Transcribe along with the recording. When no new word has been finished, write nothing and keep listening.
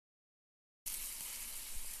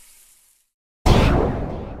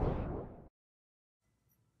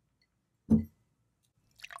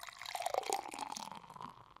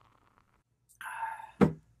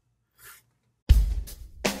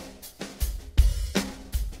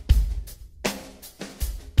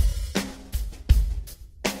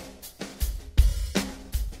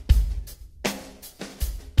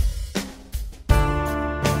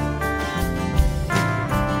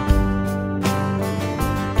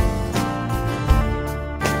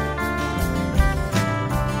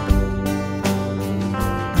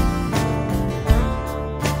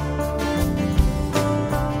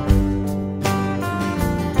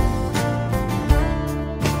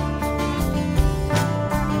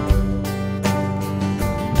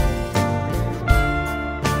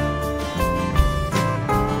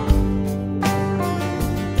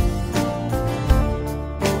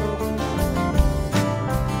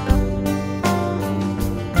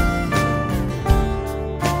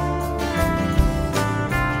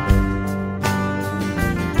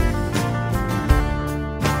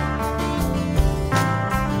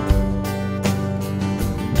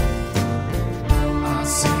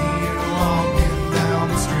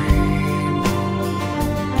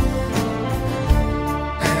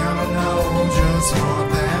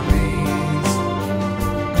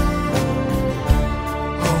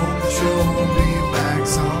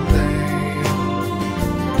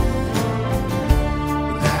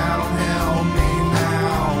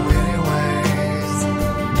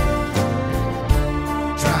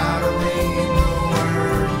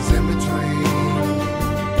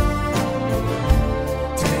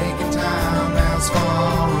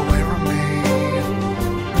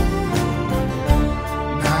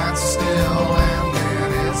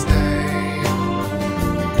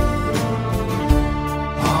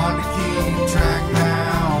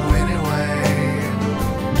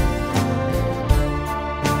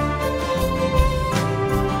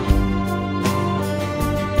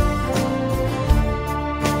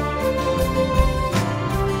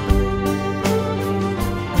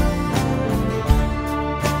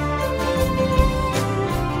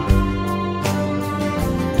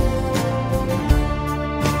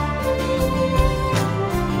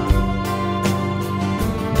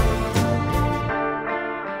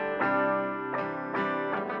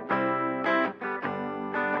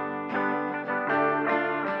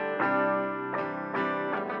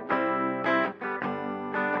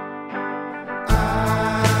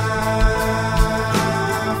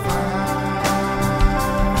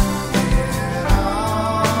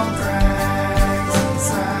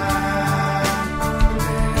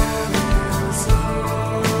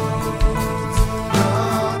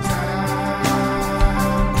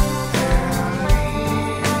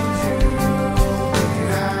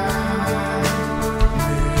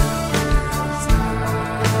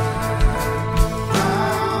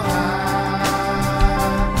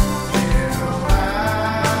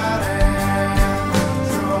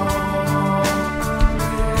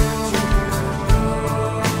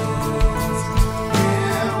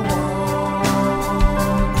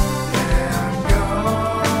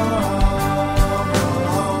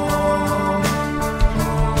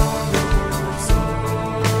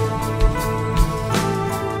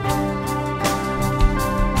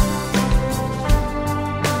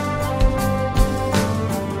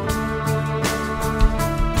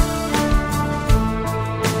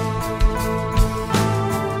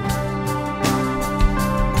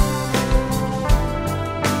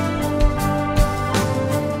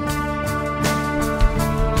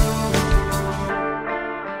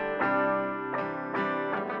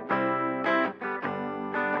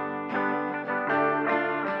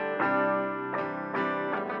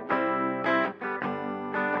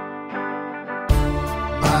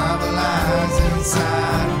lies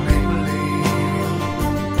inside make-believe.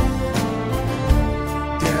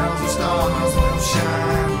 Devils and stars will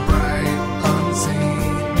shine bright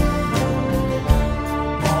unseen.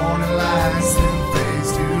 Morning lights then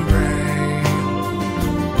fades to gray.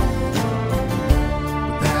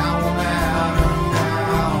 But that won't matter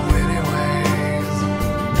now anyways.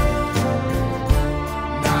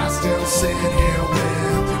 And I still sit here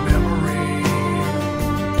with your memory.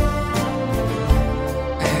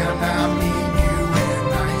 And I meet you in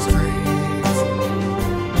nice dreams.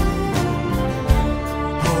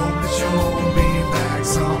 Hope that you'll be back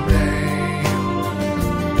someday.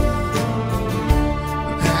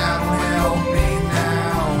 But that won't help me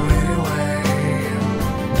now anyway.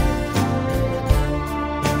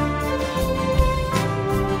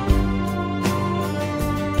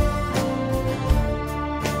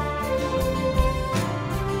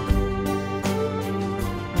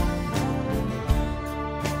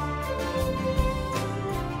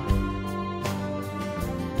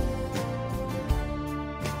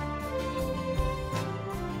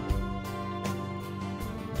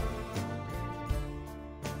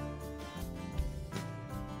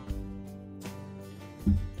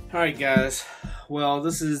 Alright guys, well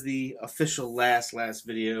this is the official last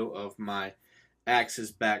video of my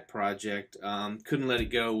Axe's back project. Couldn't let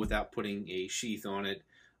it go without putting a sheath on it,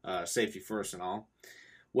 safety first and all.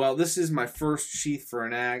 Well, this is my first sheath for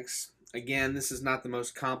an axe. Again, this is not the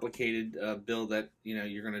most complicated build that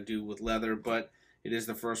you're going to do with leather, but it is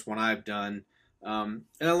the first one I've done, and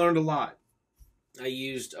I learned a lot. I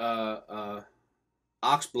used ox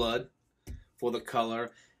blood for the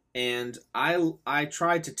color. And I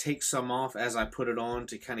tried to take some off as I put it on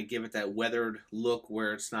to kind of give it that weathered look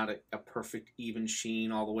where it's not a perfect even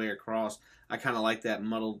sheen all the way across. I kind of like that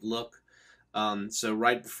muddled look. So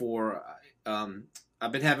right before,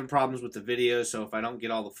 I've been having problems with the video, so if I don't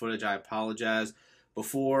get all the footage, I apologize.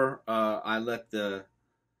 Before I let the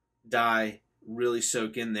dye really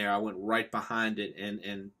soak in there, I went right behind it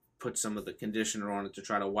and put some of the conditioner on it to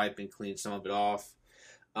try to wipe and clean some of it off.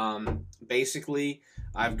 Basically,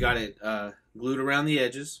 I've got it glued around the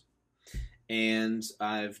edges, and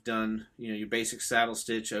I've done your basic saddle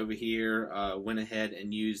stitch over here. Went ahead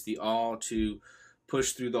and used the awl to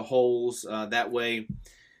push through the holes. That way,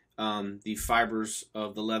 the fibers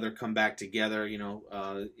of the leather come back together.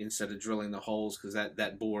 Instead of drilling the holes, because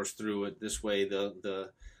that bores through it. This way,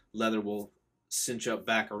 the leather will cinch up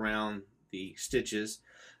back around the stitches.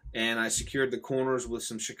 And I secured the corners with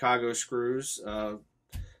some Chicago screws.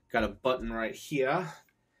 Got a button right here,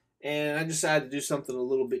 and I decided to do something a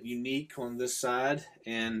little bit unique on this side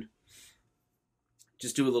and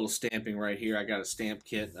just do a little stamping right here. I got a stamp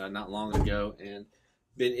kit not long ago and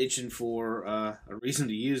been itching for a reason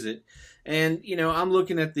to use it. And I'm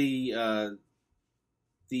looking at the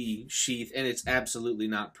sheath, and it's absolutely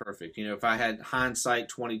not perfect. If I had hindsight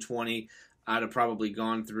 2020, I'd have probably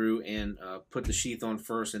gone through and put the sheath on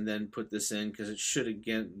first and then put this in, because it should have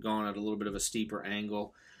gone at a little bit of a steeper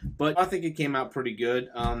angle. But I think it came out pretty good.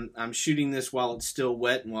 I'm shooting this while it's still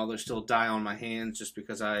wet and while there's still dye on my hands, just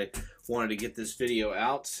because I wanted to get this video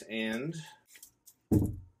out. And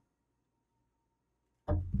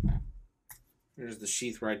there's the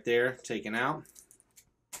sheath right there, taken out.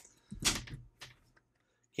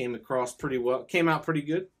 Came across pretty well. Came out pretty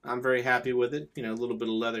good. I'm very happy with it. A little bit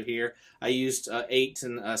of leather here. I used 8 to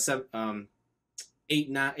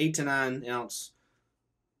 9 ounce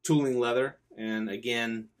tooling leather, and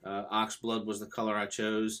again, ox blood was the color I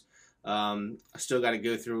chose. I still got to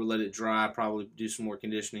go through, let it dry, probably do some more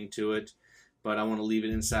conditioning to it, but I want to leave it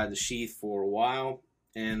inside the sheath for a while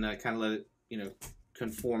and kind of let it,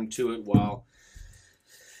 conform to it while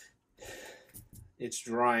it's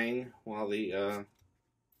drying. While the I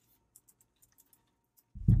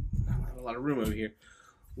don't have a lot of room over here.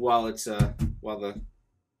 While it's while the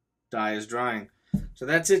dye is drying. So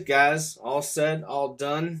that's it, guys. All said, all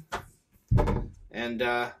done. And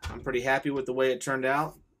I'm pretty happy with the way it turned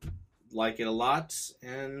out. Like it a lot,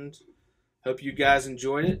 and hope you guys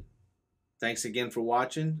enjoyed it. Thanks again for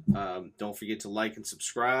watching. Don't forget to like and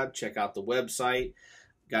subscribe. Check out the website.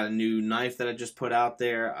 Got a new knife that I just put out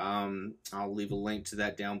there. I'll leave a link to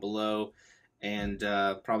that down below, and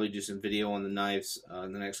probably do some video on the knives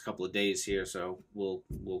in the next couple of days here. So we'll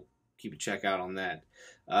keep a check out on that.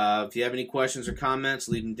 If you have any questions or comments,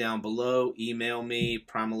 leave them down below. Email me,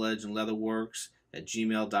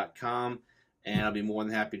 primaledgeandleatherworks@gmail.com, and I'll be more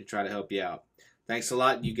than happy to try to help you out. Thanks a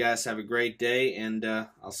lot. You guys have a great day, and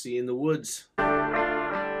I'll see you in the woods.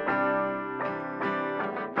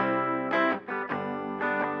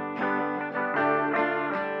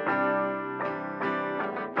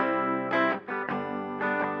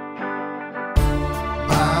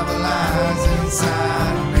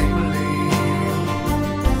 inside make believe.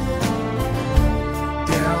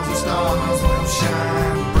 Gals and stars will shine.